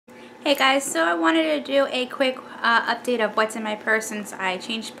Hey guys, so I wanted to do a quick update of what's in my purse since I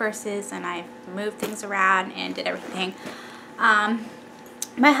changed purses and I moved things around and did everything. My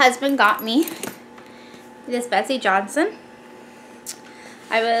husband got me this Betsey Johnson.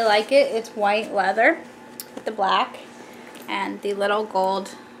 I really like it. It's white leather with the black and the little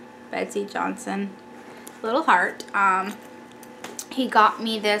gold Betsey Johnson little heart. He got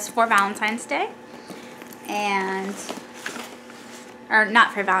me this for Valentine's Day, and or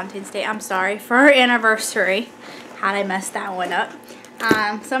not for Valentine's Day, I'm sorry, for our anniversary. How'd I mess that one up?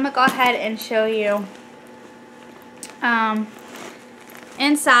 So I'm gonna go ahead and show you.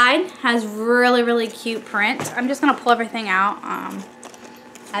 Inside has really cute print. I'm just gonna pull everything out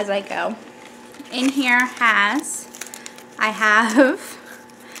as I go. In here I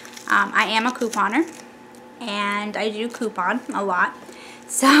am a couponer and I do coupon a lot.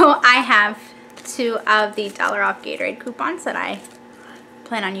 So I have 2 of the $1 off Gatorade coupons that I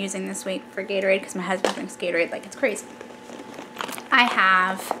plan on using this week for Gatorade because my husband drinks Gatorade like it's crazy. I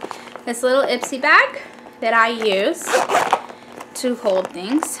have this little Ipsy bag that I use to hold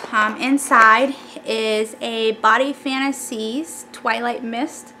things. Inside is a Body Fantasies Twilight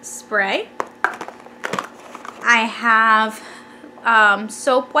Mist spray. I have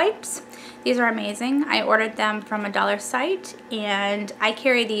soap wipes. These are amazing. I ordered them from a dollar site, and I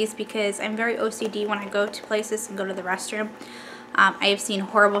carry these because I'm very OCD when I go to places and go to the restroom. I have seen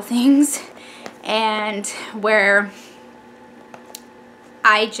horrible things, and where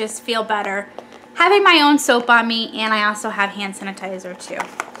I just feel better having my own soap on me, and I also have hand sanitizer too.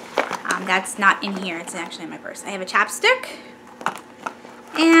 That's not in here, it's actually in my purse. I have a chapstick,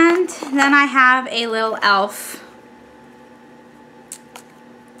 and then I have a little e.l.f.,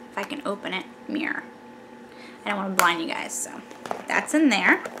 if I can open it, mirror. I don't want to blind you guys, so that's in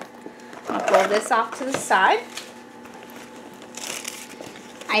there. I'm going to pull this off to the side.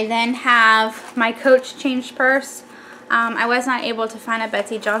 I then have my Coach changed purse. I was not able to find a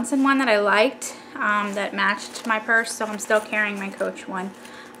Betsey Johnson one that I liked that matched my purse, so I'm still carrying my Coach one.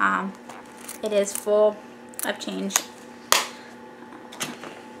 It is full of change.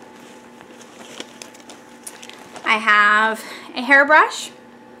 I have a hairbrush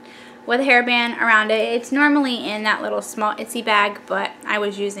with a hairband around it. It's normally in that little small itsy bag, but I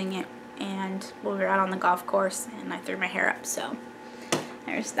was using it and we were out on the golf course and I threw my hair up, so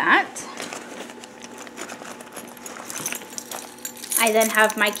there's that. I then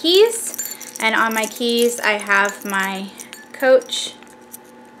have my keys, and on my keys I have my Coach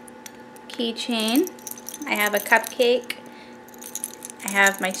keychain. I have a cupcake. I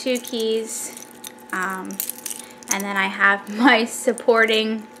have my 2 keys, and then I have my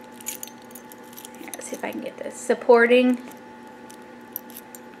supporting. Let's see if I can get this supporting.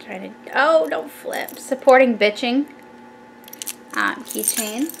 Trying to don't flip. Supporting bitching.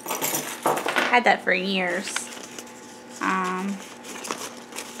 Keychain. Had that for years.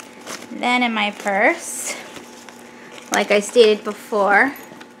 Then in my purse, like I stated before,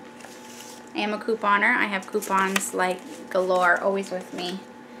 I am a couponer. I have coupons like galore, always with me.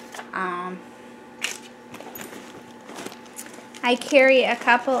 I carry a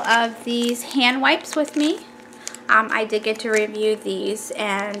couple of these hand wipes with me. I did get to review these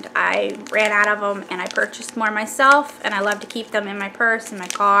and I ran out of them and I purchased more myself, and I love to keep them in my purse, in my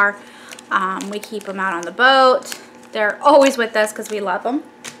car. We keep them out on the boat. They're always with us because we love them.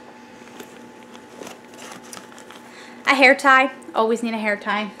 A hair tie. Always need a hair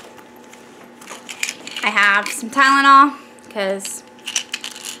tie. I have some Tylenol because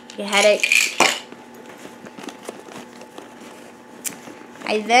you get headaches.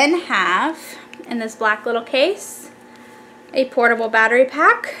 I then have, in this black little case, a portable battery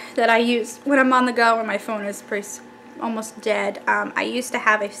pack that I use when I'm on the go and my phone is almost dead. I used to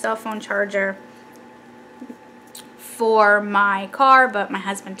have a cell phone charger for my car, but my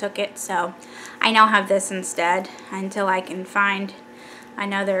husband took it, so I now have this instead until I can find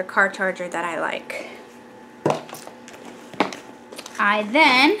another car charger that I like. I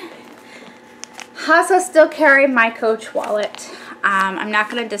then also still carry my Coach wallet. I'm not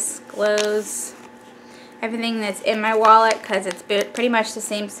going to disclose everything that's in my wallet because it's pretty much the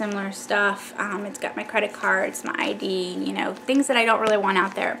same similar stuff. It's got my credit cards, my ID, you know, things that I don't really want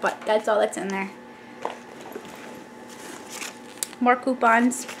out there, but that's all that's in there. More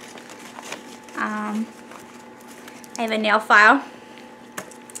coupons. I have a nail file,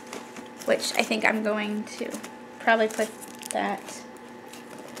 which I think I'm going to probably put that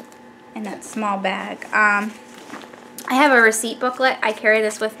in that small bag. I have a receipt booklet. I carry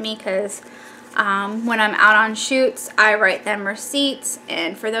this with me because When I'm out on shoots, I write them receipts,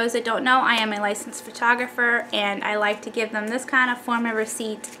 and for those that don't know, I am a licensed photographer, and I like to give them this kind of form of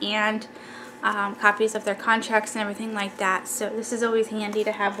receipt and copies of their contracts and everything like that. So this is always handy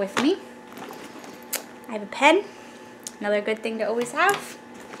to have with me. I have a pen, another good thing to always have.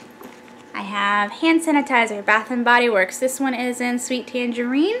 I have hand sanitizer, Bath & Body Works. This one is in Sweet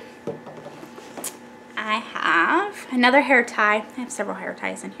Tangerine. I have another hair tie. I have several hair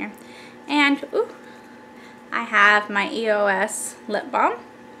ties in here. And, ooh, I have my EOS lip balm.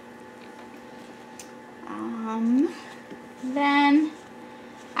 Then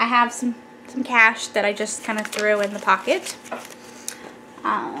I have some cash that I just kind of threw in the pocket.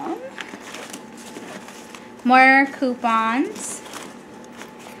 More coupons.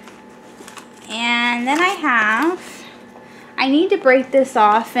 And then I need to break this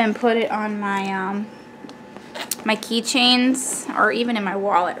off and put it on my my keychains, or even in my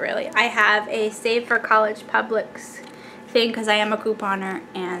wallet, really. I have a Save for College Publix thing because I am a couponer,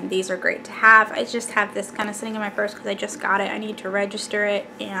 and these are great to have. I just have this kind of sitting in my purse because I just got it. I need to register it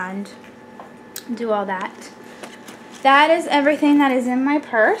and do all that. That is everything that is in my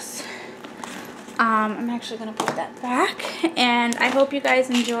purse. I'm actually going to put that back, and I hope you guys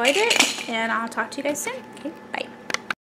enjoyed it, and I'll talk to you guys soon. Okay, bye.